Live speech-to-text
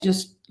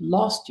just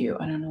lost you.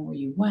 I don't know where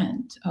you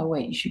went. Oh,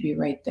 wait, you should be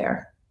right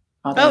there.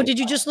 Oh, did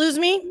you just lose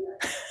me?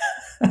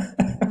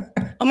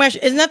 Oh my gosh,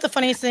 isn't that the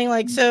funniest thing?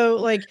 Like, so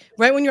like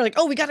right when you're like,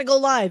 oh, we got to go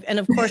live. And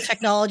of course,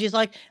 technology is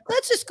like,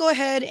 let's just go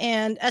ahead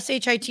and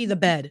SHIT the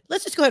bed.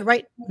 Let's just go ahead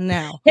right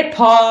now. Hit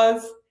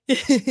pause.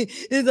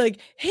 It's like,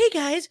 hey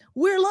guys,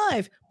 we're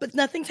live, but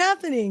nothing's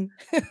happening.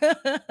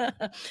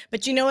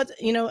 But you know what?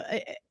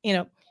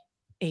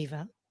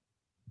 Ava.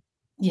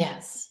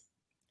 Yes.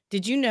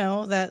 Did you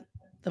know that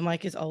the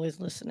mic is always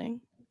listening?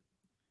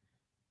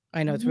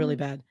 I know it's really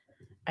bad.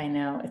 I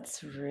know,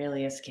 it's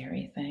really a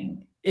scary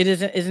thing. It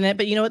isn't it?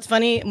 But you know what's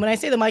funny? When I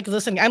say the mic is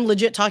listening, I'm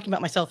legit talking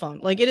about my cell phone.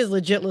 Like it is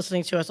legit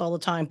listening to us all the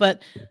time.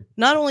 But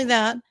not only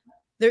that,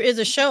 there is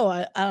a show,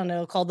 I don't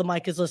know, called The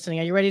Mic is Listening.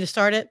 Are you ready to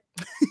start it?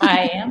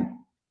 I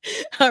am.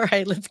 All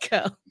right, let's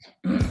go.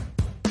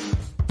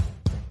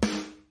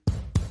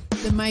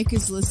 The mic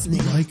is listening.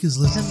 The mic is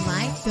listening.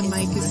 The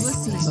mic is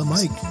listening. The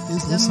mic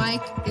is The listening.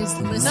 mic is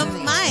listening.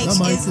 The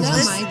mic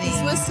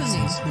is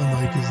listening. The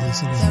mic is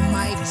listening. The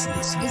mic is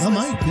listening. The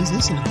mic is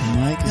listening. The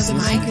mic is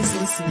listening. The mic is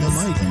listening. The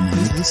mic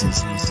is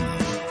listening.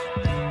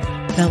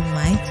 The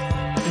mic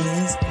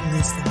is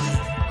listening.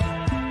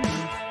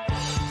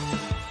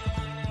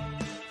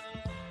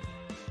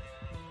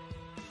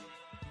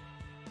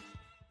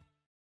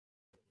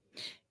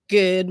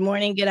 Good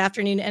morning, good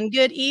afternoon, and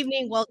good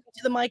evening. Welcome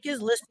to the Mic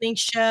is Listening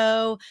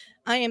show.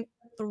 I am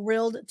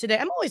thrilled today.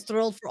 I'm always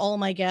thrilled for all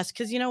of my guests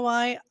because you know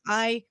why?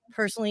 I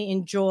personally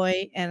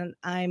enjoy and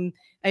I'm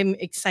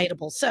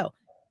excitable. So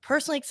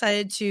personally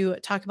excited to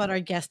talk about our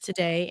guest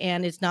today,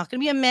 and it's not going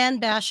to be a man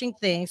bashing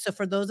thing. So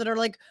for those that are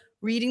like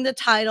reading the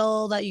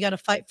title that you got to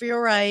fight for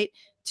your right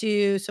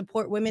to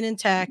support women in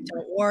tech,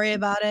 don't worry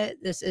about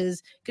it. This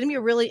is going to be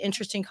a really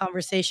interesting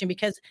conversation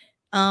because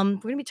we're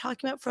going to be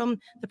talking about from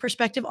the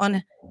perspective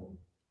on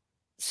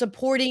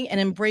supporting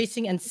and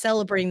embracing and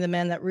celebrating the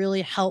men that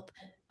really help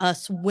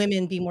us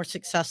women be more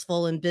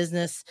successful in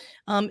business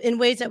in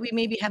ways that we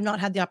maybe have not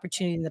had the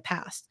opportunity in the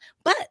past.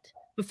 But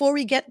before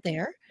we get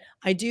there,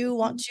 I do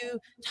want to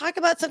talk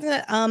about something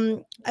that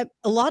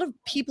a lot of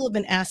people have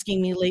been asking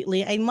me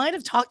lately. I might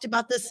have talked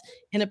about this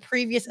in a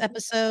previous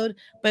episode,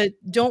 but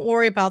don't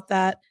worry about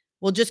that.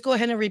 We'll just go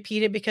ahead and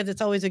repeat it because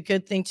it's always a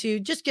good thing to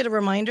just get a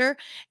reminder.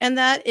 And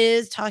that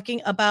is talking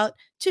about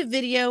to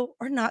video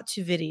or not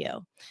to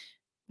video.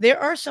 There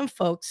are some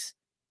folks,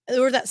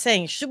 or that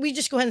saying, should we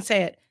just go ahead and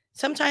say it?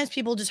 Sometimes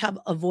people just have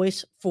a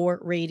voice for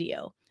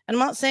radio. And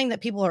I'm not saying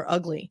that people are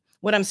ugly.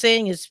 What I'm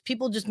saying is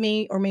people just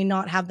may or may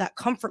not have that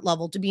comfort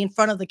level to be in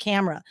front of the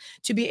camera,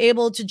 to be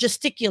able to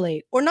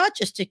gesticulate or not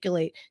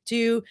gesticulate,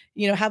 to,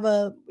 have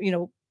a,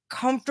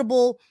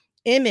 comfortable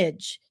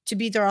image, to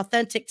be their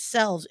authentic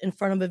selves in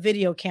front of a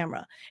video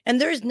camera.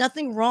 And there is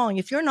nothing wrong.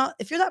 If you're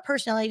that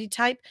personality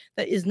type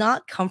that is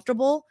not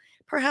comfortable,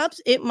 perhaps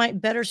it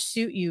might better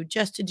suit you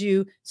just to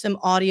do some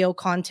audio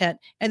content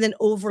and then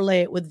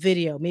overlay it with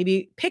video,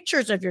 maybe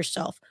pictures of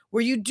yourself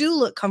where you do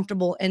look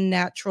comfortable and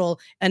natural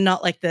and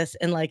not like this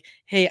and like,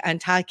 hey, I'm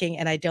talking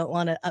and I don't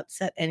want to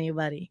upset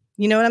anybody.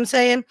 You know what I'm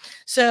saying?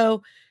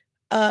 So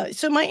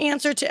my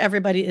answer to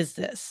everybody is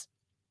this.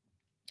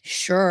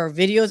 Sure,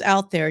 videos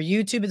out there.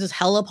 YouTube is just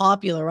hella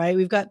popular, right?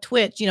 We've got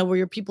Twitch, where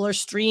your people are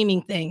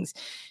streaming things.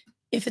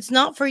 If it's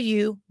not for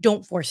you,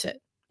 don't force it.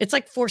 It's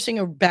like forcing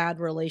a bad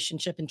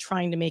relationship and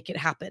trying to make it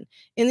happen.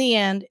 In the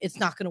end, it's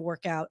not going to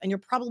work out. And you're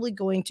probably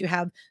going to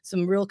have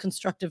some real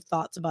constructive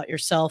thoughts about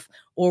yourself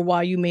or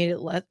why you made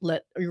it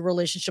let your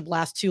relationship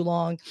last too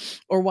long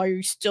or why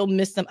you still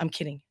miss them. I'm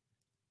kidding.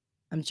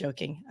 I'm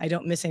joking. I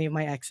don't miss any of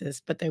my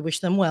exes, but I wish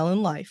them well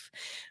in life.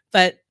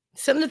 But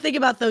something to think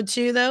about though,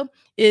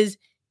 is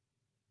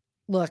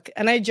look,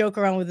 and I joke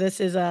around with this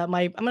is I'm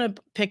going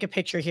to pick a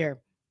picture here.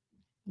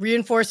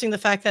 Reinforcing the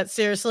fact that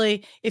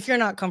seriously, if you're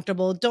not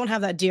comfortable, don't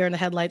have that deer in the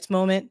headlights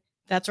moment.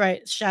 That's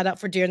right. Shout out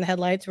for deer in the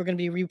headlights. We're going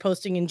to be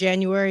reposting in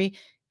January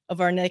of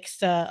our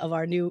next of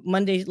our new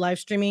Monday live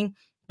streaming.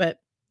 But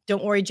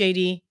don't worry,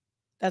 JD.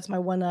 That's my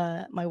one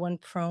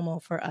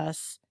promo for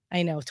us.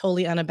 I know,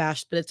 totally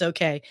unabashed, but it's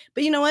okay.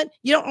 But you know what?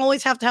 You don't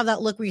always have to have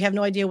that look where you have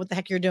no idea what the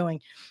heck you're doing.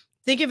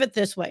 Think of it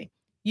this way.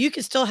 You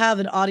can still have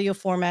an audio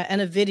format and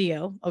a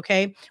video,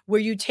 okay, where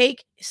you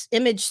take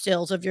image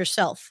stills of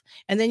yourself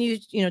and then you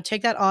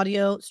take that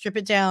audio, strip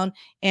it down,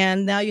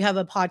 and now you have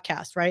a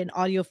podcast, right? An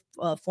audio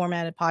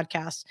formatted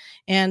podcast.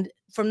 And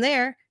from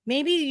there,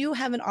 maybe you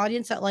have an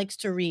audience that likes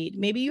to read.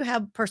 Maybe you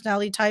have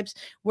personality types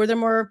where they're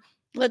more,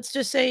 let's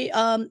just say,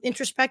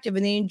 introspective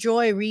and they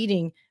enjoy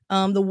reading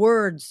the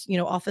words,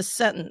 off a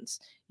sentence.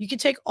 You can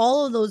take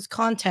all of those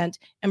content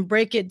and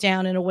break it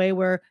down in a way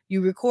where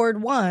you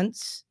record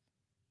once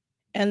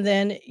and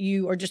then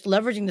you are just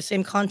leveraging the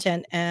same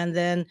content and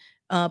then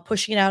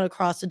pushing it out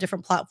across the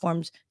different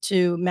platforms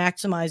to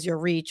maximize your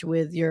reach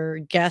with your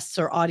guests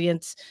or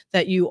audience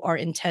that you are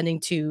intending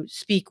to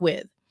speak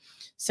with.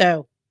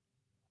 So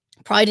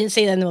probably didn't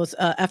say that in the most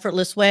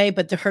effortless way,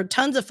 but there are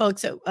tons of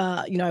folks that,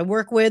 I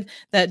work with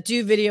that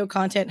do video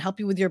content, help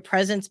you with your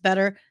presence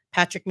better.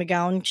 Patrick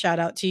McGowan, shout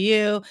out to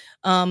you.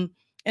 And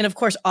of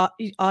course,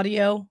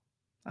 audio.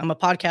 I'm a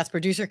podcast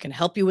producer, can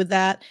help you with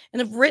that. And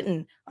have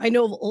written. I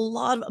know of a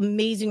lot of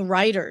amazing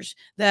writers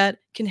that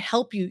can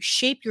help you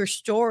shape your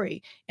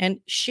story and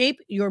shape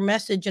your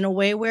message in a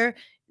way where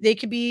they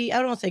could be, I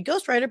don't want to say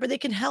ghostwriter, but they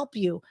can help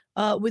you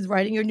with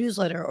writing your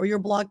newsletter or your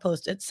blog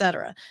post,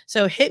 etc.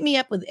 So hit me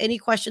up with any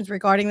questions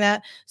regarding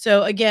that.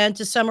 So again,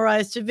 to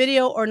summarize, to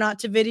video or not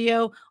to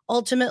video,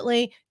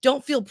 ultimately,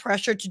 don't feel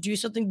pressured to do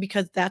something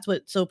because that's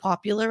what's so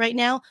popular right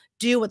now.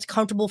 Do what's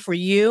comfortable for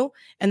you,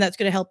 and that's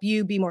going to help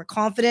you be more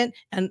confident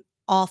and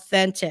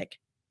authentic.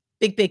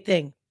 Big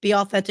thing. Be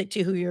authentic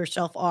to who you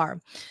yourself are.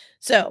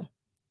 So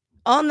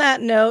on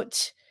that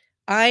note,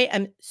 I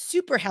am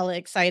super hella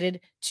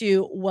excited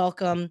to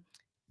welcome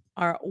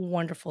our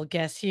wonderful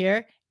guest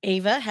here,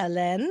 Eva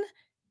Helen,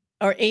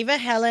 or Evia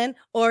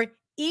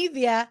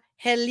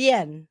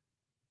Helien.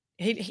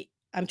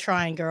 I'm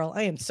trying, girl.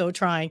 I am so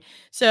trying.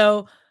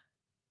 So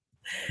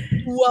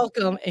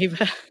welcome,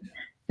 Eva.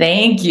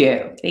 Thank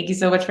you. Thank you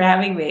so much for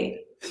having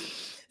me.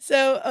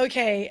 So,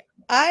 okay,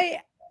 I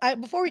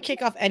before we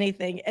kick off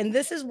anything, and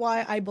this is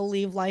why I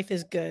believe life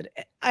is good.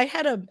 I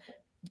had a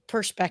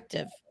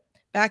perspective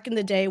back in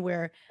the day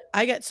where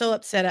I get so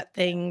upset at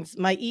things.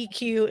 My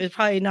EQ is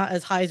probably not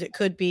as high as it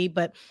could be,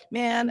 but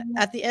man,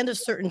 at the end of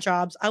certain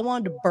jobs, I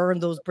wanted to burn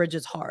those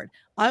bridges hard.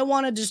 I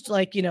want to just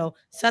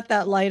set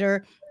that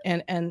lighter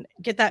and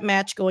get that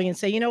match going and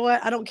say, you know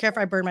what? I don't care if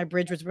I burn my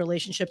bridge with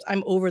relationships.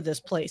 I'm over this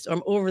place or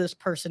I'm over this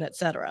person,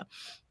 etc.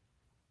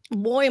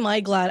 Boy, am I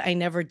glad I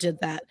never did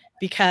that,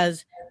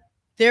 because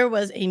there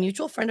was a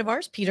mutual friend of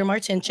ours, Peter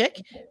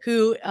Martinchik,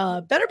 who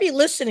better be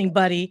listening,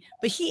 buddy,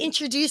 but he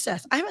introduced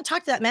us. I haven't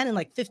talked to that man in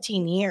like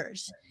 15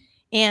 years.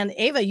 And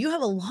Eva, you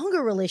have a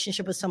longer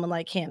relationship with someone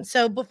like him.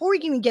 So before we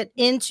even get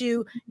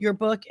into your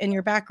book and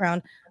your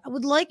background, I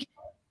would like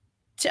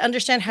to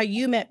understand how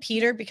you met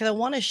Peter, because I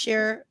want to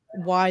share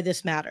why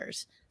this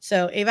matters.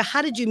 So Eva,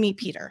 how did you meet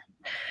Peter?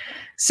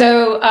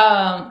 So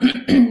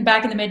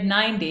back in the mid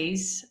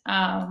 90s,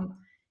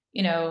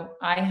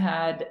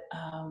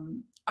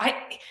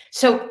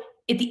 so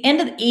at the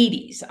end of the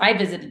 80s, I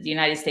visited the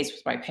United States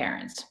with my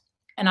parents,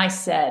 and I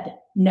said,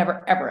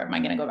 never, ever am I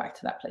going to go back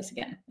to that place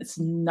again. It's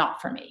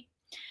not for me.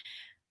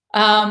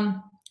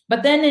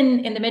 But then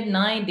in the mid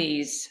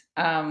 90s,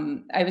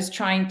 I was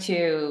trying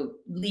to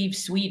leave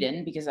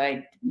Sweden because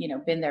I'd,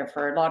 been there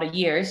for a lot of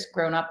years,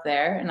 grown up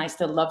there, and I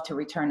still love to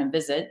return and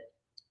visit.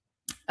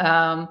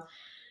 But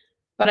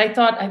I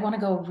thought I want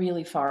to go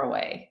really far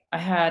away. I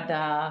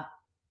had,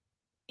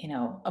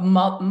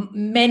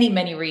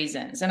 many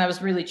reasons. And I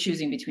was really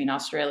choosing between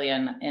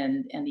Australia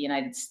and the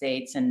United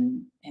States,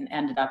 and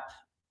ended up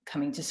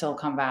coming to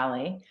Silicon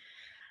Valley.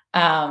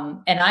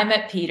 And I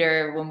met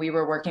Peter when we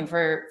were working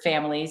for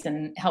families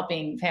and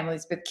helping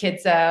families with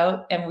kids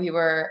out. And we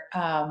were,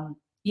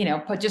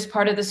 just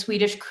part of the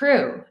Swedish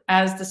crew,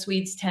 as the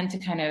Swedes tend to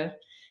kind of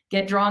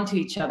get drawn to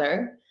each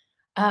other.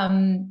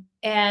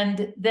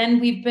 And then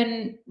we've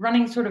been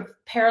running sort of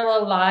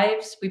parallel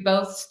lives. We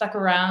both stuck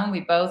around,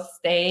 we both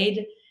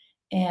stayed.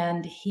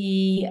 And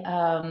he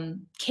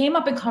came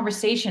up in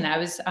conversation. I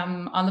was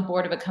on the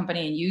board of a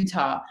company in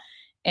Utah,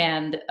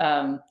 and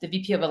the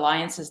VP of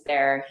Alliances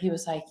there, he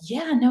was like,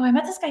 yeah, no, I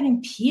met this guy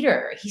named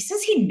Peter. He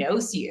says he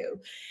knows you.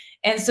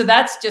 And so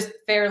that's just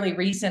fairly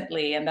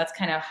recently. And that's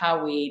kind of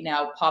how we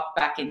now pop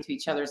back into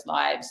each other's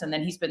lives. And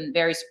then he's been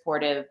very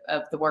supportive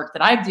of the work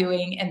that I'm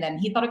doing. And then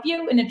he thought of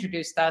you and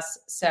introduced us.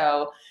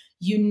 So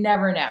you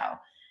never know.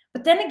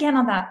 But then again,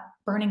 on that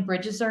burning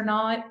bridges or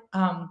not,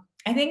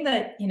 I think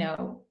that,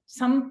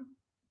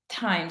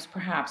 sometimes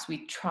perhaps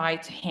we try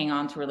to hang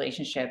on to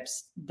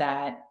relationships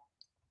that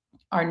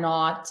are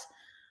not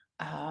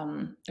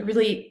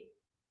really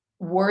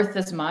worth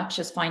as much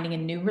as finding a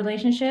new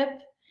relationship.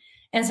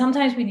 And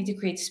sometimes we need to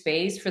create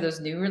space for those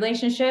new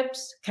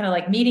relationships. Kind of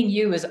like meeting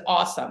you is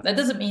awesome. That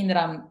doesn't mean that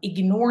I'm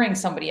ignoring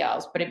somebody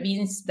else, but it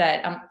means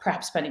that I'm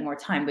perhaps spending more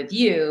time with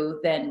you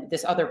than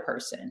this other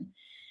person.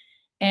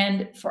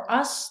 And for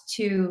us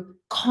to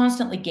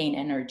constantly gain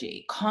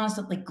energy,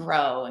 constantly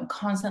grow, and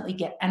constantly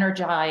get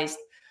energized,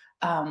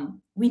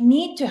 we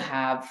need to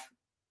have,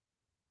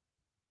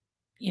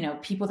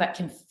 people that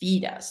can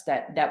feed us,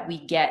 that we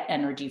get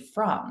energy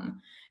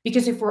from.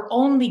 Because if we're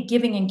only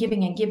giving and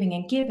giving and giving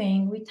and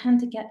giving, we tend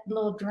to get a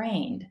little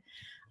drained.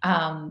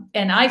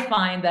 And I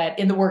find that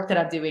in the work that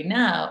I'm doing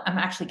now, I'm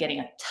actually getting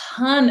a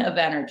ton of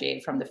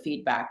energy from the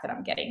feedback that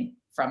I'm getting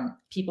from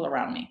people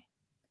around me.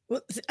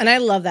 Well, and I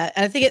love that.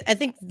 And I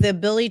think the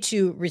ability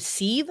to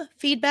receive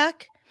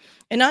feedback,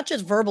 and not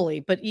just verbally,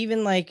 but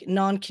even like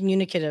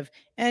non-communicative.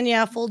 And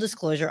yeah, full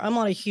disclosure, I'm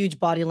on a huge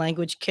body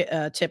language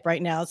tip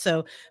right now.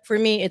 So for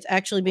me, it's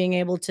actually being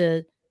able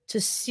to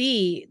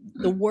see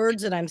the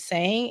words that I'm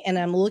saying. And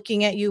I'm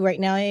looking at you right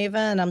now, Eva,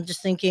 and I'm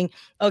just thinking,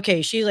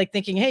 okay, she's like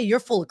thinking, hey, you're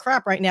full of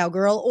crap right now,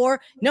 girl. Or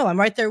no, I'm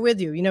right there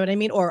with you. You know what I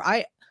mean? Or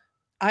I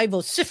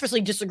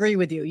vociferously disagree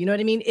with you. You know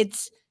what I mean?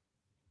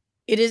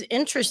 It is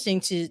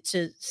interesting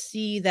to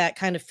see that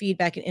kind of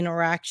feedback and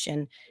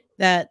interaction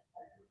that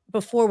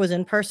before was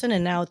in person,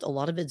 and now a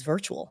lot of it's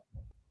virtual,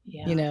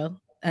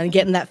 and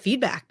getting that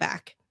feedback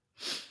back.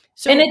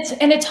 So and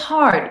it's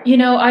hard, you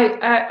know.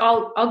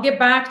 I'll get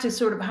back to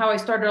sort of how I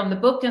started on the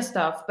book and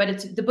stuff,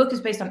 but the book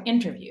is based on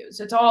interviews.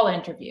 It's all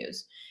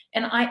interviews,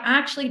 and I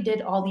actually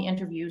did all the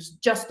interviews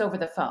just over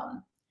the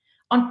phone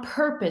on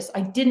purpose.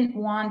 I didn't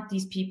want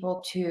these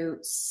people to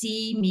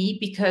see me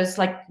because,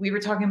 like we were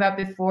talking about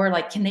before,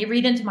 like, can they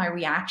read into my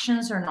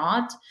reactions or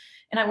not?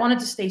 And I wanted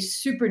to stay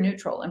super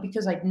neutral. And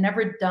because I'd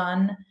never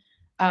done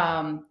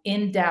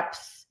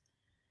in-depth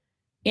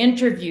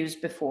interviews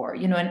before,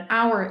 you know, an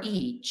hour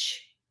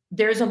each,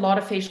 there's a lot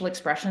of facial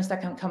expressions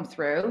that can come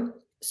through.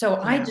 So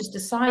I just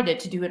decided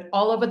to do it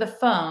all over the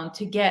phone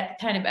to get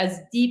kind of as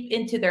deep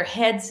into their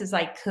heads as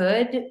I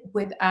could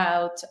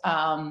without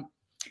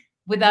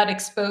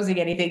exposing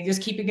anything,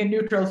 just keeping a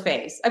neutral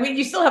face. I mean,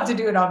 you still have to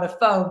do it on the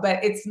phone,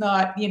 but it's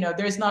not, you know,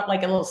 there's not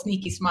like a little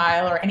sneaky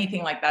smile or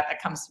anything like that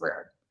that comes through.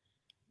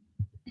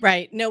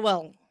 Right. No,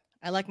 well,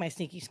 I like my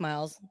sneaky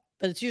smiles,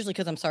 but it's usually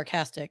because I'm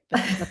sarcastic.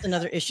 But that's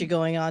another issue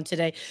going on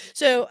today.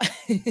 So,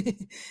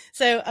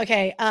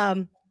 okay.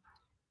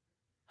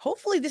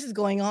 Hopefully this is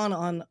going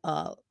on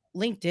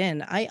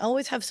LinkedIn. I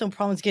always have some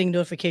problems getting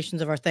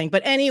notifications of our thing.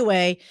 But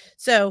anyway,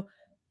 so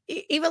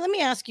Eva, let me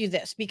ask you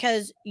this,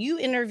 because you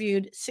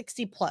interviewed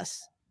 60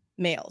 plus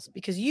males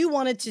because you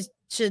wanted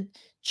to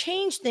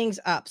change things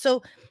up.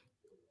 So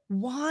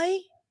why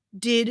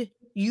did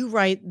you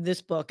write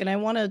this book? And I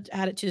want to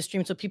add it to the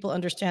stream so people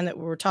understand that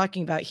what we're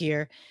talking about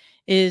here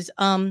is,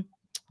 oops,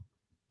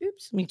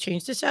 let me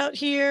change this out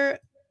here.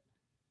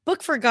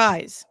 Book for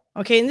guys.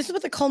 Okay. And this is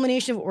what the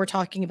culmination of what we're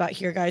talking about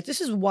here, guys. This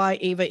is why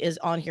Eva is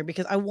on here,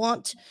 because I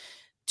want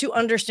to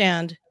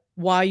understand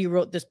why you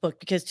wrote this book,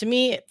 because to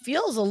me it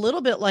feels a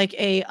little bit like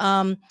a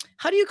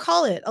how do you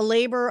call it, a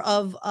labor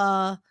of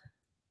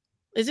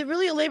is it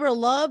really a labor of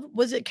love?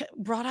 Was it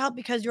brought out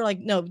because you're like,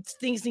 no,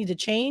 things need to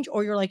change,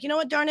 or you're like, you know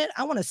what, darn it,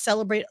 I want to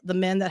celebrate the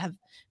men that have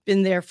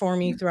been there for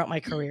me throughout my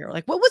career?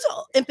 Like, what was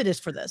the impetus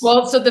for this?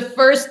 Well, so the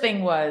first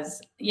thing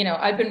was, you know,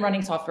 I've been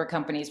running software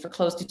companies for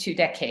close to 2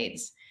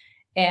 decades,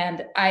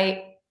 and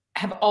I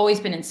have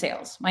always been in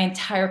sales. My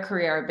entire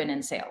career I've been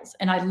in sales,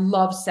 and I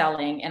love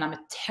selling, and I'm a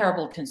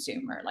terrible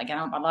consumer. Like,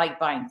 I like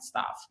buying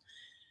stuff.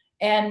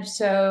 And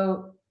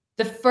so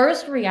the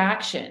first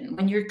reaction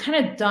when you're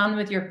kind of done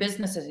with your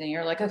businesses and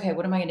you're like, okay,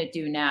 what am I going to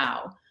do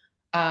now?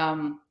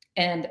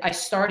 And I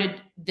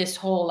started this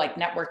whole like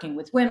networking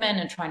with women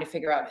and trying to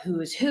figure out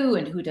who is who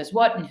and who does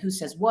what and who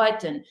says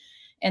what.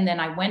 And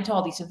then I went to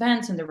all these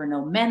events and there were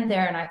no men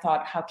there. And I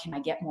thought, how can I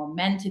get more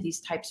men to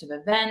these types of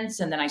events?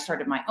 And then I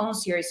started my own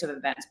series of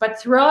events. But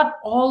throughout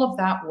all of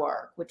that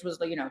work, which was,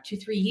 you know,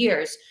 2-3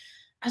 years,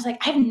 I was like,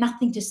 I have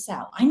nothing to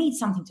sell. I need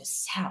something to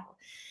sell.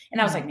 And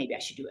I was like, maybe I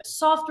should do a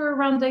software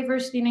around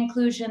diversity and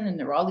inclusion. And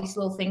there were all these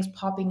little things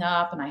popping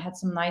up and I had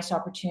some nice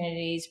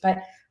opportunities, but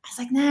I was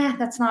like, nah,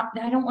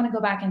 I don't want to go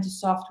back into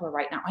software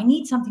right now. I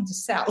need something to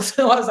sell.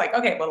 So I was like,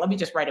 okay, well, let me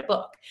just write a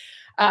book.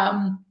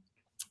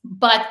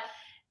 But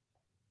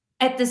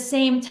at the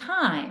same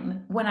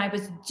time, when I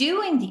was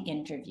doing the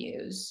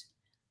interviews,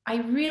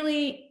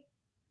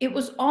 it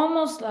was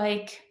almost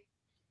like,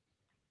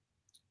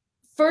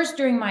 first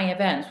during my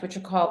events, which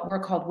were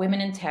called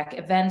Women in Tech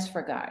Events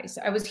for Guys,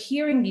 I was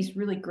hearing these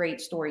really great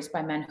stories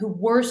by men who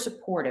were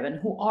supportive and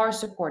who are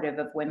supportive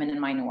of women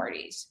and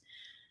minorities.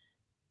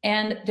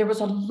 And there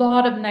was a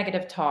lot of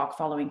negative talk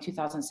following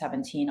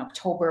 2017,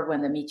 October,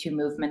 when the Me Too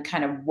movement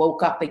kind of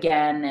woke up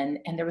again.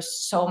 And there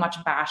was so much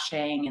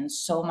bashing and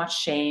so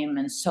much shame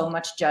and so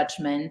much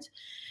judgment.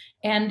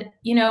 And,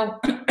 you know,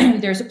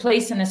 there's a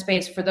place and a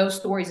space for those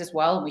stories as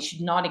well. We should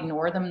not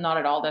ignore them. Not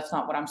at all. That's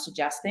not what I'm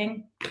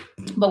suggesting.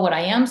 But what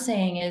I am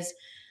saying is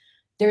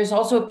there's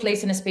also a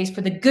place and a space for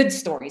the good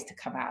stories to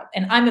come out.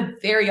 And I'm a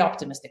very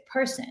optimistic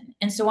person.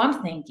 And so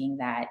I'm thinking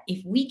that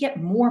if we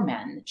get more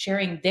men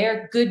sharing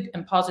their good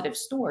and positive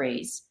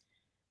stories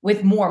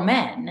with more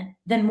men,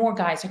 then more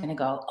guys are going to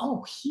go,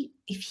 oh,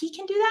 if he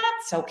can do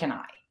that, so can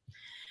I.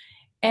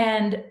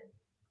 And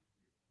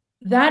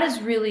that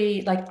is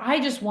really like, I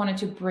just wanted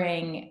to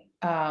bring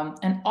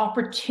an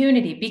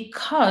opportunity,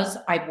 because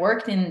I've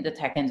worked in the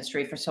tech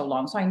industry for so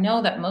long. So I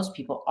know that most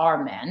people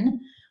are men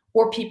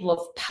or people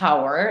of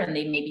power, and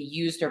they maybe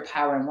use their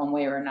power in one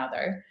way or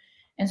another.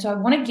 And so I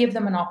want to give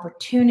them an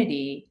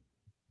opportunity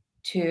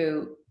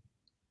to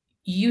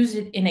use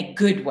it in a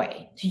good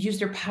way, to use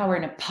their power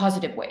in a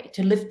positive way,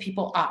 to lift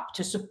people up,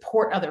 to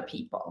support other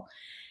people.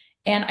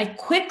 And I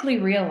quickly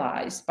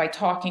realized by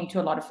talking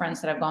to a lot of friends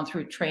that have gone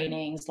through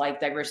trainings like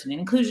diversity and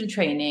inclusion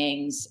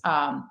trainings,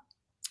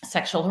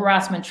 sexual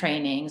harassment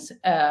trainings,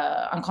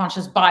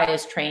 unconscious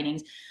bias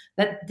trainings,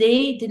 that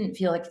they didn't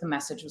feel like the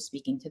message was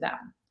speaking to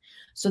them.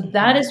 So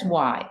that is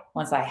why,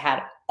 once I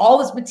had all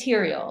this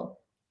material,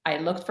 I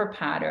looked for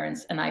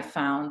patterns and I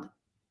found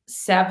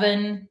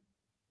 7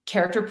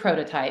 character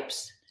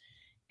prototypes.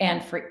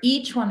 And for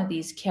each one of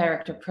these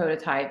character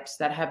prototypes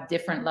that have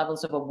different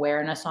levels of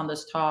awareness on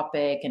this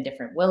topic and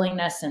different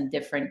willingness and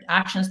different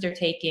actions they're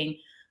taking,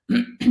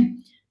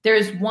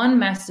 there's one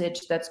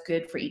message that's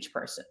good for each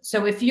person.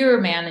 So if you're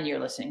a man and you're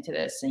listening to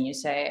this and you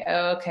say,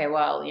 oh, okay,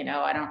 well,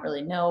 I don't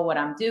really know what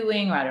I'm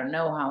doing, or I don't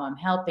know how I'm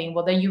helping.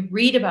 Well, then you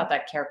read about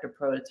that character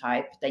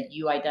prototype that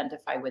you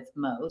identify with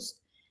most.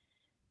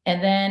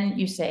 And then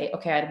you say,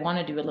 okay, I want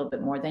to do a little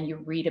bit more. Then you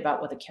read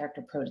about what the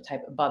character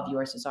prototype above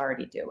yours is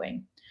already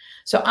doing.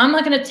 So I'm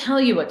not going to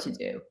tell you what to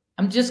do.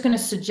 I'm just going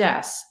to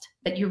suggest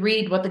that you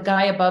read what the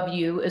guy above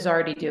you is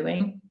already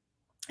doing.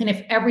 And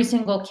if every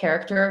single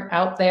character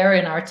out there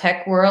in our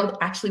tech world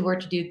actually were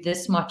to do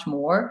this much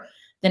more,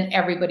 then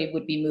everybody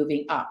would be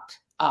moving up,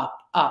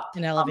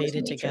 and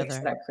elevated together.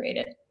 That I've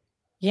created.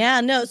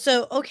 Yeah, no.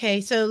 So, okay.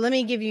 So let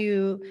me give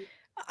you,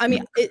 I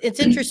mean, it's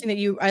interesting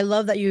that I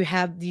love that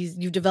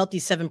you've developed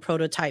these 7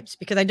 prototypes,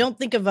 because I don't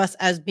think of us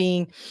as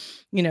being,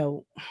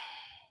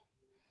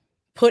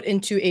 put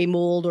into a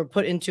mold or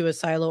put into a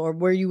silo or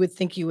where you would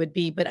think you would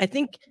be. But I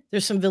think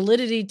there's some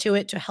validity to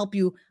it to help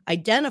you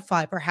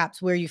identify perhaps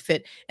where you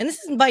fit. And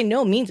this is by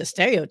no means a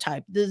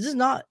stereotype. This is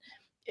not,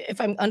 if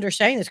I'm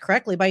understanding this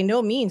correctly, by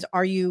no means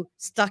are you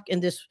stuck in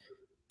this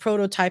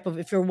prototype of,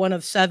 if you're one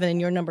of 7 and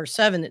you're number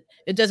 7,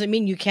 it doesn't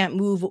mean you can't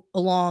move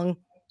along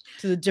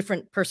to the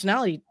different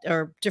personality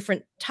or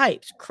different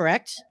types,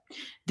 correct?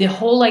 The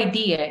whole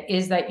idea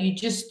is that you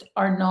just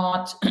are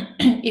not,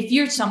 if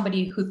you're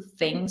somebody who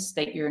thinks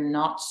that you're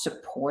not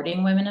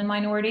supporting women and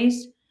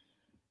minorities,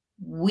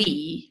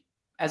 we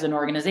as an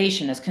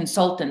organization, as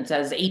consultants,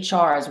 as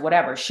HR, as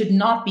whatever, should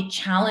not be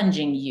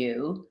challenging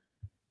you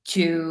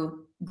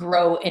to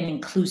grow an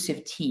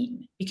inclusive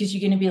team, because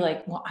you're going to be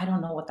like, well, I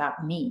don't know what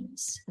that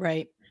means.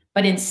 Right.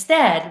 But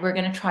instead, we're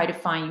going to try to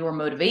find your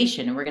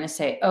motivation, and we're going to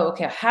say, oh,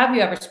 okay, have you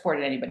ever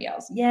supported anybody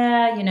else?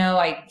 Yeah,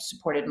 I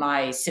supported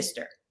my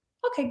sister.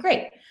 Okay,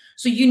 great.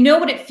 So you know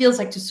what it feels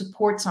like to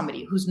support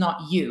somebody who's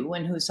not you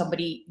and who's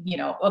somebody,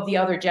 of the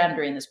other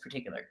gender in this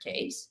particular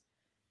case.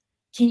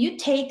 Can you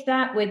take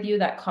that with you,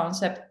 that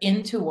concept,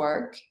 into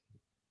work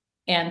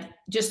and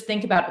just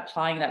think about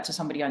applying that to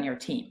somebody on your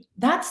team?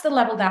 That's the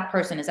level that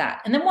person is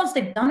at. And then once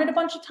they've done it a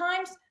bunch of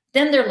times,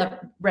 then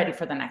they're ready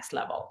for the next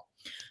level.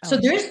 So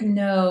there's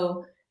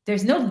no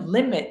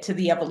limit to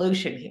the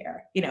evolution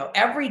here.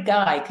 Every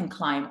guy can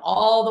climb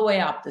all the way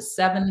up the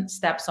 7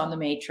 steps on the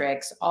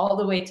matrix, all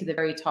the way to the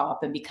very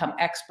top, and become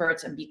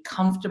experts and be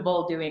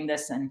comfortable doing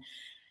this, and,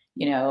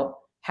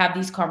 have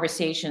these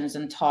conversations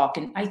and talk.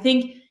 And I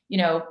think,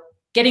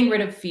 getting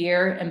rid of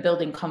fear and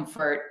building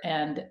comfort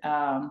and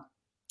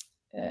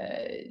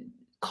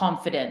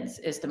confidence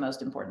is the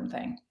most important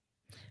thing.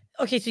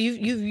 Okay, so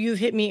you've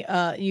hit me.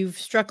 You've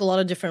struck a lot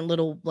of different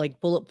little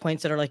bullet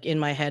points that are in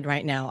my head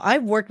right now.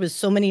 I've worked with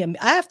so many.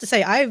 I have to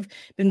say, I've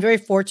been very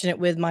fortunate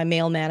with my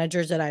male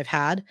managers that I've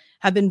had.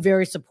 Have been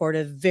very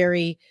supportive,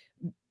 very,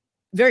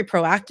 very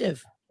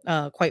proactive.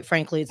 Quite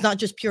frankly, it's not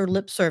just pure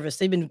lip service.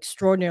 They've been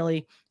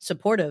extraordinarily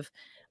supportive.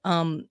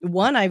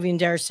 One, I even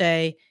dare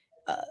say,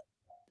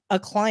 a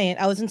client.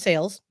 I was in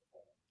sales.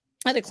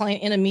 I had a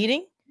client in a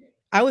meeting.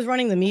 I was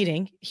running the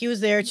meeting. He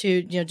was there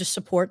to, just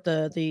support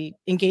the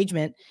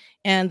engagement.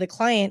 And the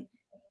client,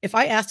 if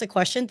I asked a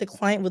question, the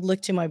client would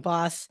look to my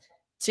boss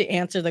to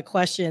answer the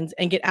questions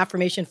and get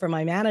affirmation from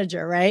my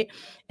manager, right?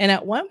 And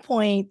at one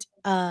point,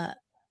 I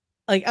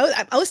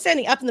was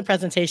standing up in the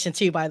presentation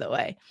too, by the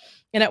way.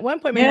 And at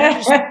one point,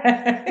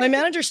 my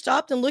manager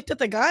stopped and looked at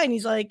the guy, and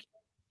he's like,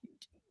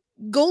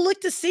 go look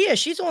to Sia.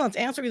 She's the one that's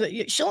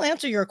answering. She'll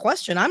answer your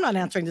question. I'm not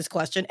answering this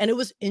question. And it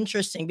was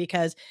interesting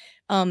because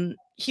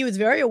he was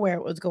very aware of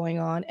what was going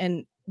on.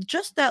 And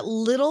just that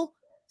little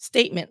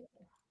statement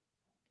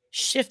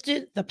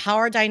shifted the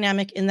power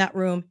dynamic in that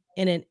room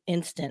in an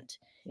instant.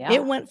 Yeah.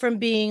 It went from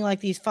being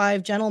like these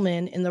 5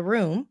 gentlemen in the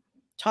room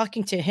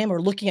talking to him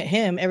or looking at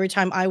him every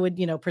time I would,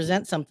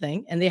 present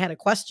something and they had a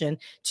question,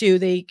 to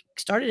they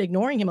started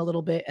ignoring him a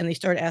little bit and they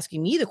started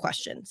asking me the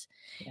questions.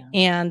 Yeah.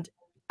 And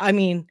I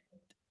mean,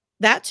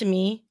 that to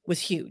me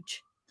was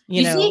huge.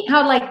 You see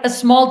how a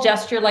small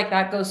gesture like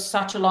that goes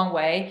such a long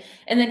way.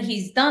 And then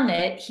he's done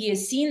it. He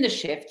has seen the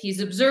shift. He's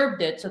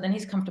observed it. So then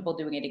he's comfortable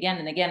doing it again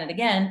and again and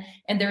again.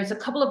 And there's a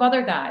couple of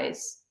other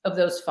guys of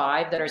those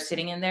 5 that are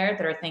sitting in there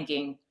that are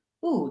thinking,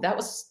 ooh, that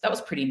was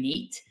pretty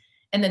neat.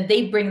 And then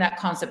they bring that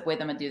concept with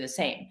them and do the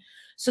same.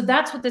 So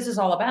that's what this is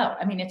all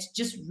about. I mean, it's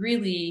just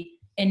really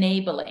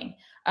enabling.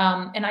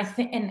 And I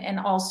think, and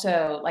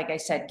also, like I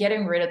said,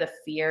 getting rid of the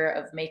fear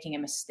of making a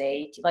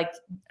mistake.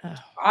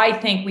 I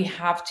think we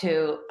have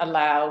to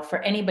allow for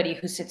anybody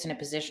who sits in a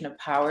position of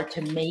power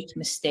to make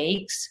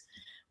mistakes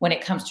when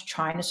it comes to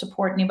trying to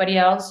support anybody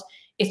else.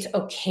 It's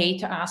okay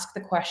to ask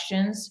the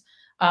questions.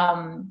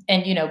 And,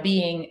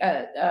 being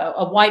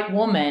a white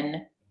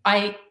woman,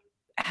 I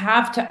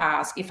have to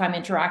ask, if I'm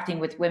interacting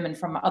with women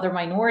from other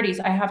minorities,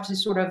 I have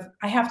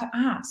to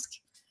ask.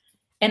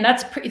 And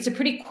it's a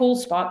pretty cool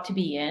spot to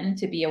be in,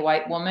 to be a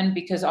white woman,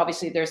 because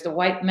obviously there's the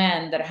white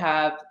men that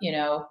have,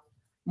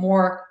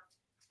 more,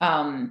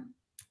 not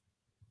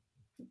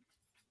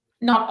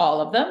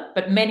all of them,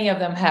 but many of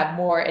them have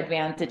more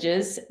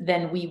advantages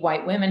than we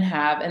white women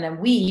have. And then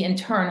we in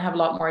turn have a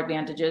lot more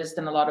advantages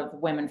than a lot of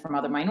women from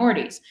other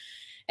minorities.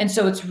 And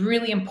so it's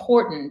really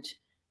important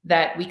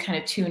that we kind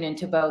of tune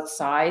into both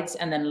sides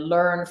and then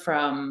learn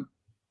from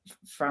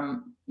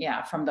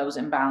those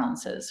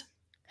imbalances.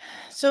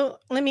 So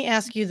let me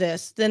ask you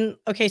this then.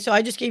 Okay, so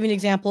I just gave you an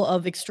example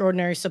of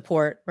extraordinary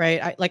support,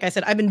 right? Like I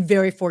said, I've been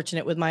very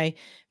fortunate with my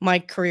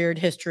career and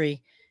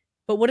history.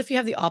 But what if you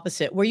have the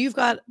opposite, where you've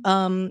got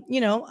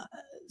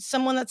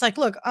someone that's like,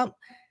 look,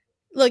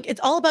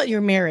 it's all about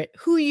your merit,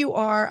 who you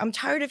are. I'm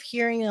tired of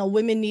hearing,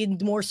 women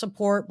need more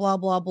support, blah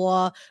blah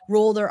blah,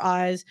 roll their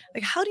eyes.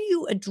 Like, how do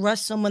you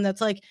address someone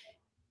that's like,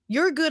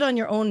 you're good on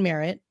your own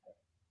merit?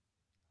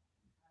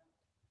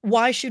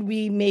 Why should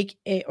we make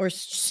or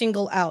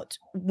single out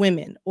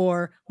women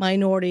or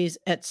minorities,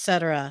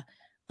 etc.?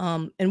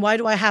 And why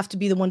do I have to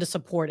be the one to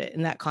support it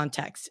in that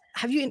context?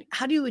 How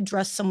do you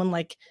address someone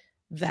like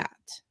that?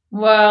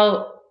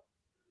 Well,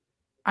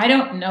 I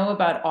don't know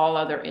about all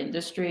other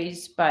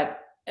industries, but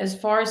as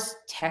far as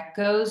tech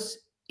goes,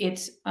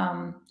 it's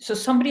so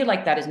somebody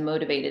like that is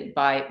motivated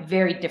by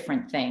very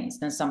different things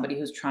than somebody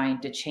who's trying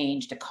to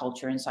change the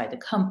culture inside the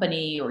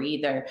company or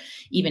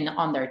even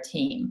on their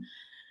team.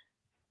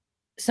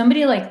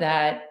 Somebody like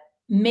that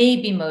may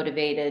be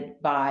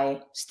motivated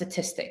by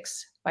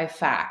statistics, by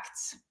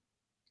facts.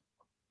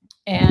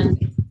 And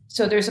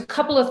so there's a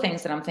couple of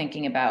things that I'm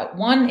thinking about.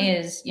 One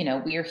is,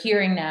 we are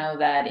hearing now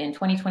that in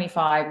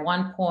 2025,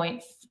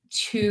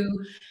 1.2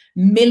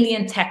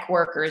 million tech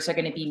workers are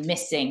going to be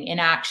missing in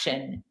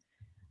action.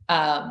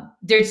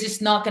 There's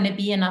just not going to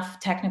be enough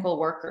technical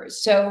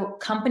workers. So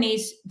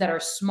companies that are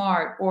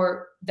smart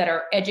or that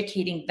are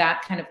educating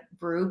that kind of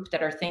group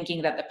that are thinking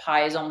that the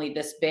pie is only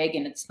this big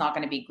and it's not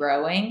going to be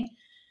growing,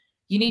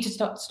 you need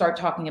to start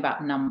talking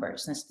about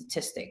numbers and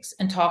statistics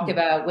and talk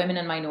about women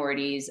and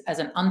minorities as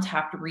an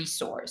untapped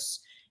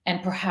resource,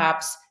 and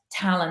perhaps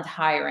talent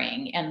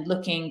hiring and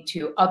looking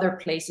to other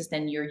places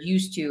than you're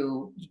used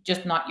to,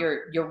 just not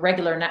your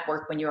regular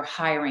network when you're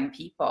hiring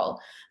people,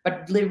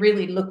 but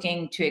really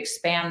looking to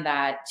expand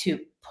that to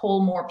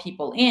pull more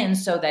people in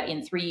so that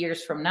in 3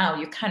 years from now,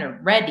 you're kind of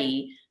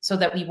ready so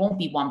that we won't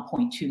be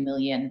 1.2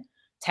 million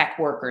tech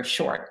workers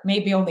short,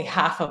 maybe only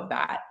half of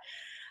that.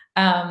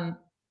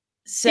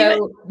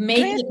 So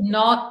make it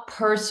not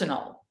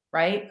personal,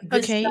 right?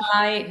 This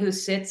guy who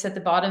sits at the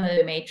bottom of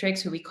the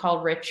matrix, who we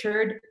call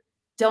Richard,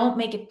 don't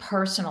make it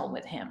personal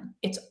with him.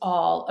 It's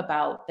all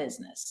about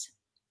business.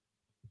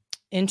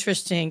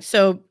 Interesting.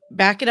 So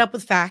back it up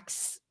with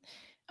facts,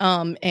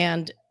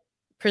 and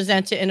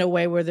present it in a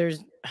way where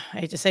there's,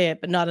 I hate to say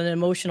it, but not an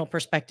emotional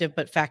perspective,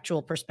 but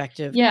factual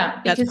perspective.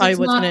 Yeah. That's probably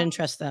what's going to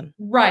interest them.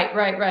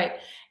 Right.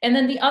 And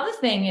then the other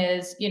thing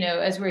is,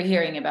 as we're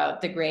hearing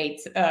about the great,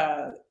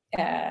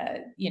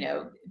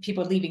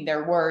 people leaving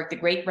their work, the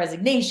great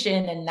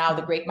resignation, and now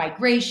the great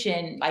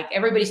migration, like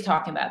everybody's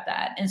talking about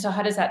that. And so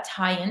how does that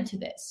tie into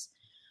this?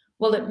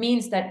 Well, it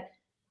means that,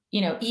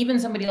 even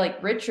somebody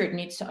like Richard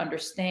needs to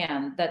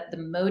understand that the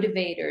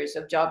motivators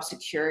of job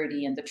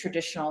security and the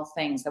traditional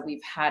things that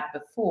we've had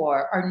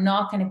before are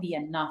not going to be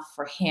enough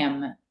for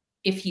him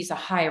if he's a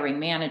hiring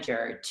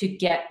manager to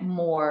get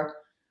more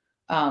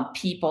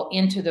people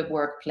into the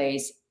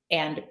workplace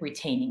and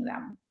retaining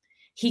them.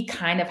 He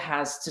kind of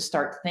has to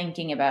start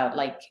thinking about,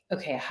 like,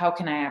 okay, how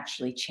can I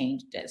actually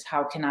change this?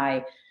 How can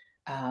I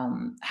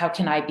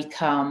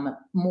become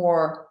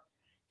more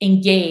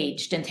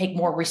engaged and take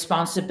more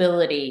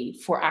responsibility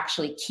for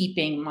actually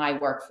keeping my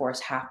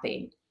workforce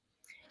happy?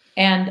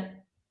 And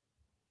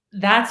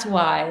that's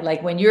why,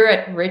 like, when you're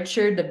at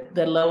Richard,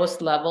 the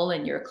lowest level,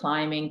 and you're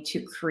climbing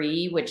to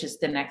Cree, which is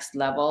the next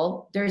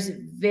level, there's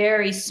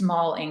very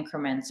small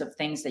increments of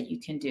things that you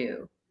can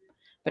do.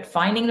 But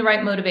finding the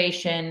right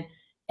motivation,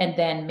 and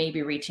then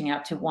maybe reaching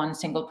out to one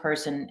single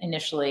person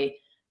initially,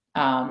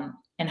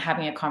 and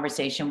having a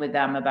conversation with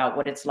them about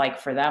what it's like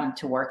for them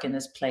to work in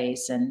this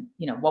place, and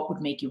what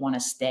would make you want to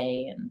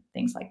stay, and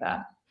things like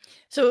that.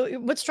 So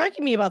what's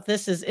striking me about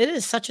this is it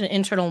is such an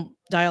internal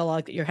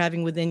dialogue that you're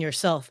having within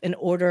yourself in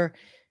order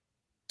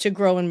to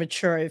grow and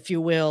mature, if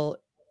you will,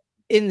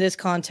 in this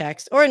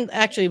context, or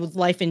actually with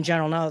life in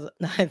general. Now that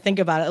I think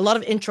about it, a lot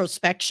of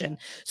introspection.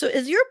 So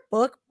is your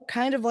book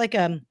kind of like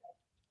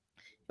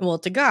well,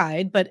 it's a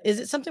guide, but is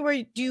it something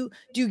where do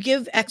you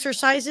give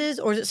exercises,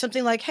 or is it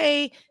something like,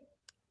 hey,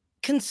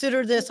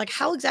 consider this? Like,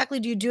 how exactly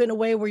do you do it in a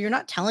way where you're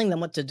not telling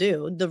them what to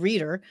do, the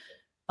reader,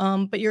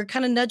 but you're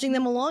kind of nudging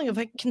them along if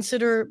I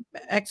consider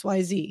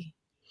XYZ?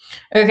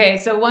 Okay,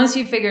 so once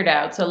you figured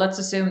out, so let's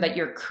assume that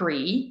you're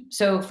Cree.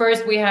 So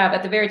first we have,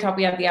 at the very top,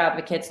 we have the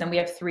advocates, then we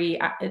have three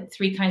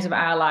kinds of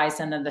allies,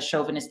 and then the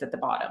chauvinist at the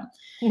bottom.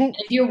 And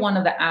if you're one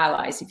of the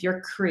allies, if you're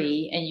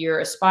Cree and you're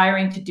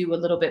aspiring to do a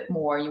little bit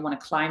more, you want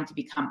to climb to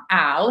become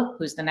Al,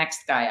 who's the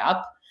next guy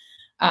up.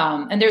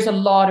 And there's a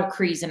lot of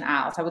Crees and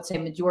Als. I would say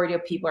majority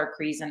of people are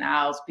Crees and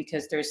Als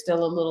because there's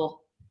still a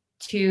little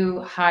too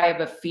high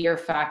of a fear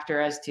factor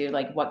as to,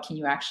 like, what can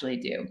you actually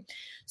do?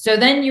 So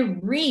then you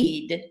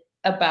read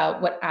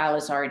about what Al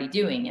is already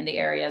doing in the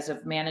areas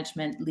of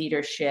management,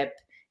 leadership,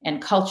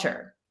 and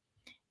culture.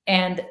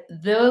 And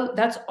though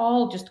that's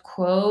all just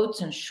quotes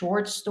and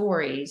short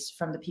stories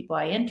from the people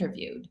I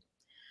interviewed.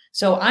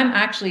 So I'm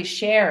actually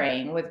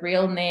sharing with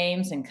real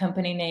names and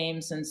company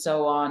names and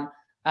so on,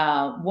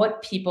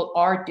 what people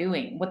are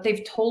doing, what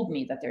they've told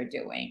me that they're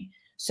doing.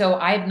 So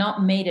I've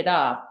not made it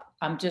up.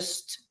 I'm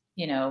just,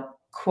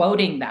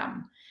 quoting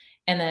them.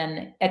 And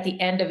then at the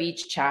end of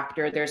each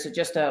chapter, there's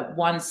just a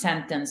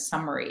 1-sentence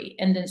summary.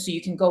 And then so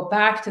you can go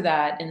back to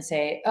that and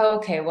say, oh,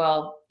 okay,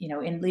 well,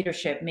 in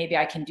leadership, maybe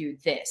I can do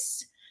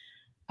this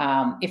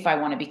if I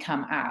want to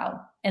become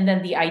Al. And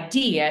then the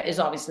idea is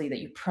obviously that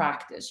you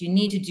practice. You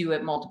need to do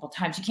it multiple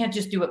times. You can't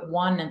just do it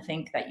one and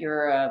think that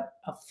you're a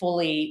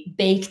fully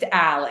baked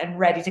Al and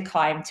ready to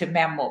climb to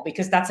Memo,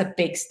 because that's a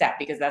big step,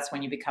 because that's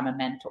when you become a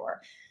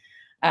mentor.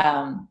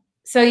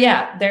 So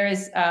yeah, there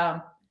is,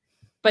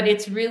 but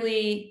it's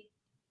really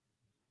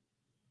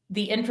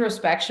the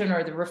introspection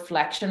or the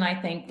reflection,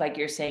 I think, like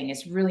you're saying,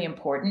 is really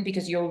important,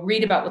 because you'll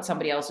read about what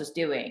somebody else is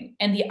doing.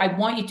 And I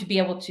want you to be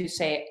able to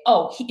say,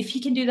 oh, if he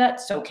can do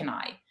that, so can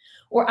I.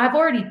 Or I've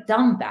already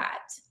done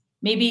that.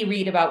 Maybe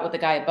read about what the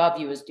guy above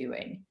you is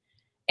doing.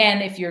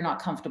 And if you're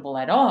not comfortable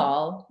at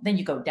all, then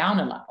you go down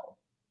a level.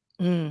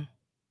 Mm.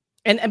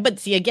 But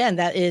see, again,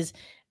 that is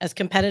as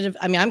competitive.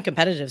 I mean, I'm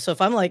competitive. So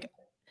if I'm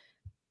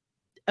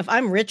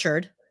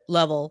Richard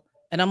level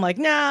and I'm like,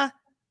 nah,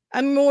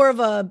 I'm more of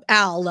a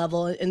Al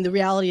level, and the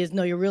reality is,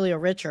 no, you're really a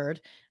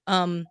Richard.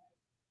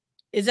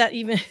 Is that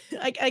even?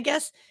 I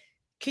guess.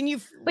 Can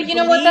you? But you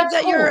know what? That's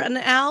that cool. You're an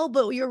Al,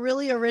 but you're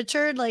really a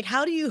Richard. Like,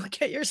 how do you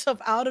get yourself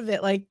out of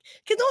it? Like,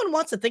 because no one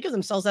wants to think of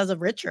themselves as a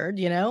Richard,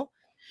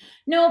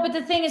 No, but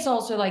the thing is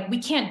also, like, we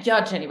can't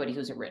judge anybody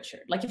who's a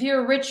Richard. Like, if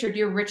you're a Richard,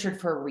 you're Richard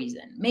for a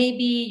reason.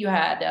 Maybe you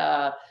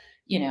had,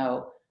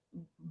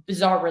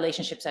 bizarre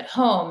relationships at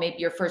home. Maybe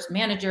your first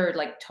manager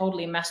like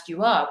totally messed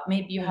you up.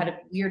 Maybe you had a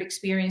weird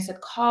experience at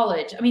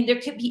college. I mean,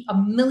 there could be a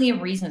million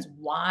reasons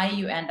why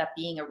you end up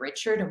being a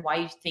Richard and why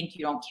you think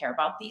you don't care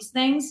about these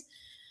things.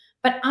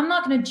 But I'm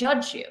not going to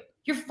judge you.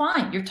 You're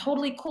fine. You're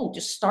totally cool.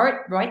 Just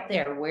start right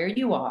there where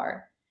you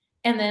are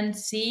and then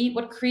see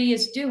what Cree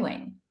is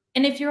doing.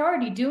 And if you're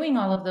already doing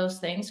all of those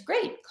things,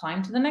 great,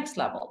 climb to the next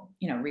level,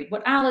 read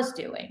what Al is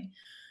doing.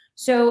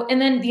 So, and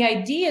then the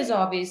idea is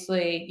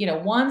obviously,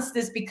 once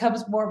this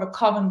becomes more of a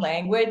common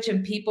language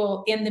and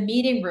people in the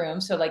meeting room,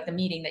 so like the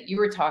meeting that you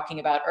were talking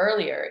about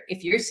earlier,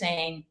 if you're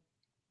saying,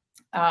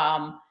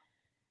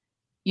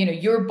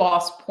 your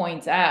boss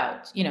points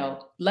out,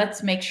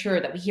 let's make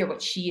sure that we hear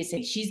what she is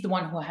saying. She's the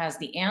one who has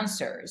the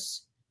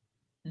answers.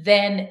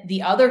 Then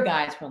the other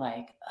guys were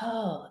like,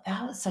 oh,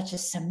 that was such a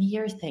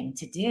Samir thing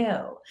to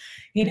do.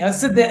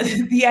 So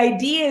the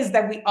idea is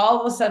that we all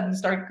of a sudden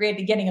start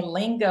getting a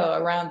lingo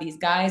around these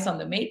guys on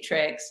the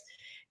matrix,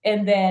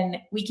 and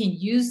then we can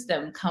use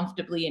them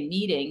comfortably in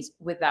meetings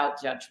without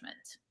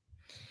judgment.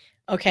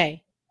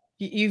 Okay.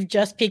 You've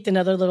just piqued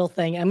another little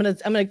thing. I'm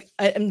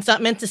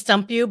not meant to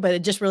stump you, but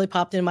it just really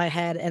popped in my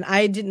head, and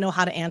I didn't know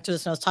how to answer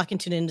this. And I was talking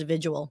to an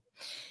individual,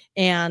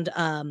 and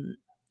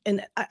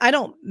I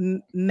don't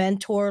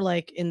mentor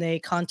like in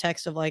the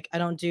context of like, I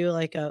don't do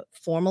like a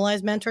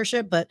formalized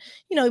mentorship, but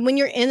when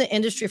you're in the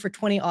industry for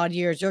 20 odd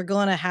years, you're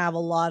going to have a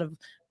lot of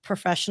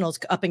professionals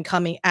up and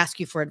coming ask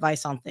you for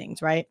advice on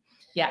things. Right.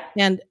 Yeah.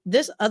 And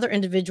this other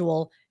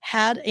individual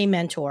has a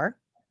mentor.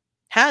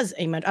 I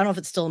don't know if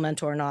it's still a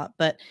mentor or not,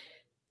 but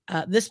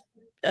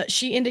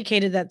she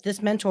indicated that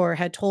this mentor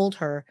had told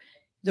her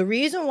the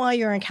reason why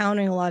you're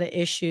encountering a lot of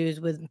issues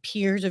with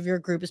peers of your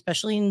group,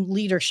 especially in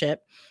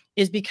leadership,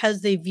 is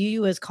because they view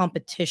you as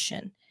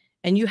competition,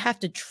 and you have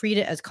to treat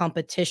it as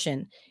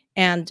competition.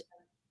 And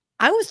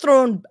I was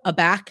thrown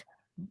aback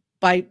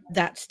by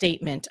that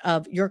statement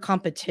of your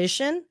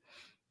competition.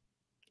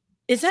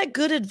 Is that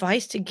good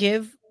advice to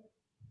give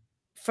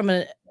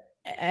from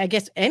I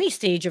guess any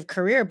stage of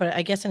career, but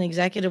I guess an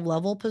executive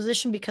level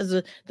position, because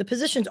the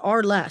positions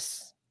are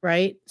less,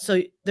 right?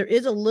 So there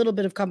is a little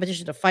bit of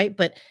competition to fight,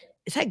 but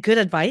is that good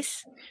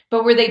advice?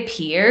 But were they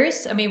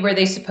peers? I mean, were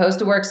they supposed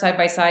to work side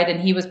by side? And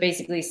he was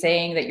basically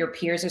saying that your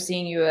peers are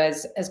seeing you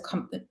as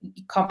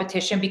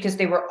competition because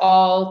they were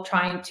all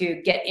trying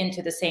to get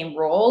into the same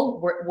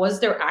role. Was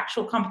there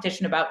actual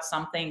competition about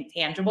something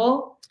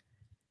tangible?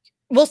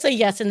 We'll say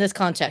yes in this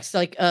context,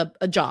 like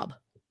a job,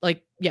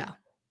 like, yeah,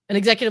 an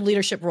executive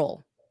leadership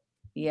role.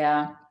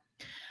 Yeah.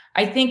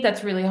 I think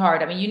that's really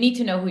hard. I mean, you need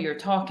to know who you're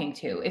talking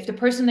to. If the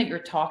person that you're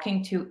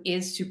talking to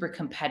is super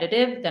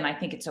competitive, then I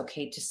think it's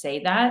okay to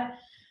say that.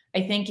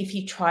 I think if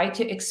he tried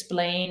to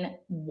explain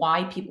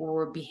why people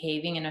were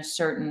behaving in a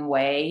certain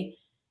way,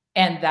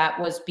 and that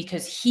was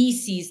because he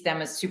sees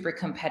them as super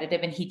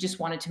competitive and he just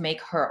wanted to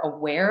make her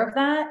aware of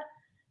that,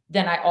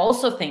 then I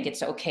also think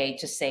it's okay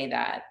to say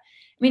that.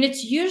 I mean,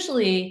 it's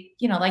usually,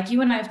 like you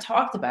and I have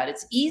talked about,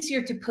 it's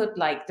easier to put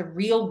like the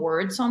real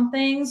words on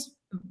things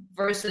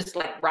versus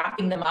like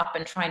wrapping them up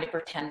and trying to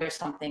pretend there's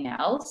something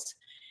else.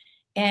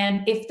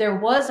 And if there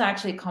was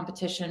actually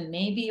competition,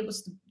 maybe it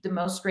was the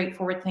most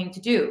straightforward thing to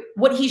do.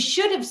 What he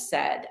should have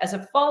said as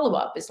a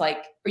follow-up is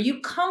like, are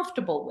you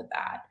comfortable with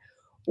that?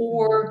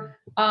 Or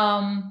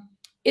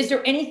is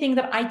there anything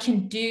that I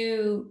can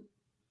do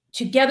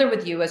together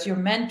with you as your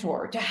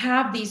mentor to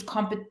have these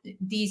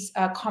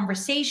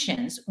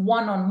conversations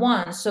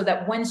one-on-one, so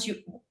that once you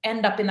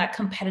end up in that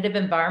competitive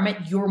environment,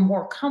 you're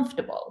more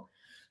comfortable.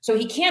 So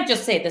he can't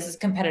just say this is a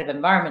competitive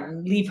environment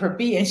and leave her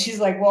be. And she's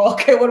like, well,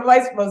 okay, what am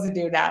I supposed to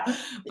do now?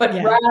 But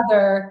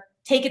rather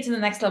take it to the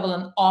next level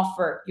and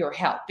offer your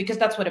help, because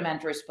that's what a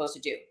mentor is supposed to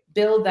do.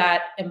 Build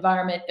that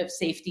environment of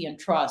safety and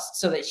trust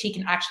so that she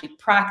can actually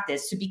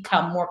practice to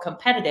become more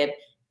competitive,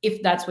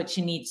 if that's what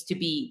she needs to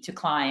be to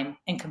climb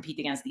and compete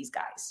against these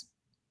guys.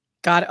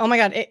 Got it. Oh my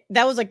God.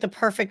 That was like the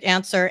perfect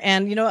answer.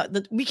 And you know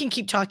what? We can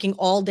keep talking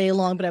all day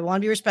long, but I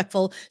want to be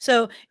respectful.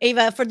 So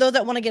Ava, for those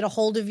that want to get a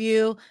hold of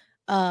you,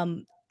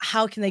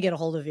 how can they get a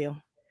hold of you?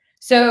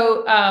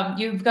 So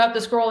you've got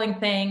the scrolling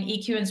thing.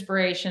 EQ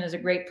Inspiration is a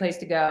great place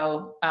to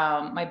go.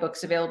 My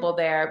book's available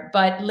there,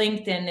 but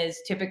LinkedIn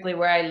is typically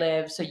where I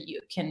live. So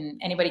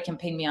anybody can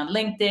ping me on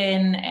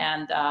LinkedIn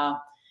and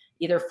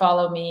either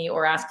follow me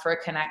or ask for a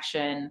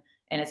connection.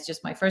 And it's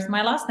just my first and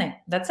my last name.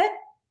 That's it.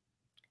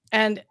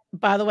 And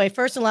by the way,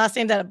 first and last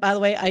name, that, by the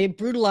way, I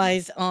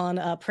brutalize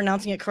on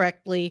pronouncing it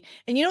correctly.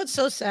 And you know what's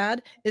so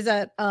sad is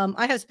that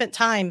I have spent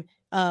time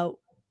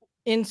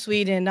in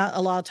Sweden, not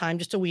a lot of time,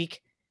 just a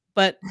week.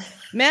 But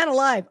man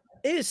alive,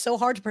 it is so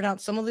hard to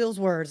pronounce some of those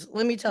words.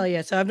 Let me tell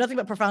you. So I have nothing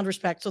but profound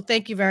respect. So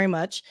thank you very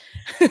much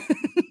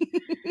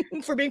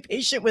for being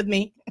patient with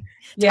me.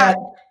 Yeah.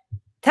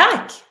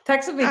 Tack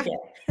så mycket.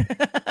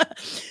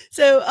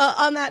 So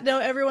on that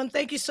note, everyone,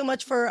 thank you so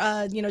much for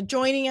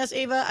joining us,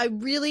 Ava. I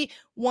really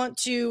want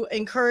to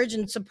encourage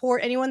and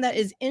support anyone that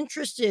is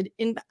interested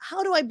in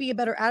how do I be a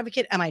better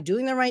advocate? Am I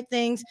doing the right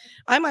things?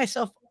 I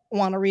myself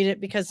want to read it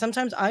because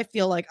sometimes I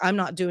feel like I'm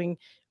not doing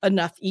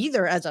enough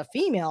either as a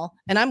female,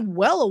 and I'm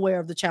well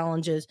aware of the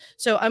challenges.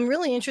 So I'm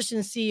really interested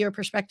to see your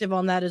perspective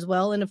on that as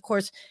well. And of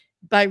course,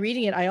 by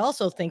reading it, I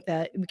also think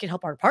that we can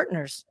help our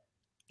partners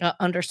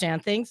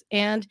understand things.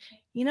 And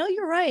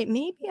you're right.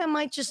 Maybe I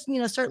might just,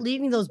 start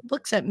leaving those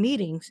books at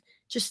meetings.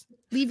 Just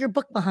leave your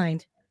book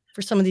behind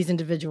for some of these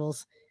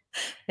individuals.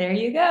 There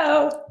you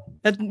go.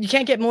 You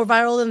can't get more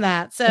viral than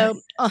that. So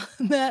on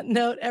that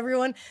note,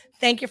 everyone,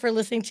 thank you for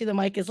listening to The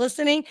Mic is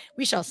Listening.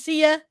 We shall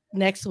see you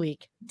next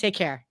week. Take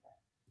care.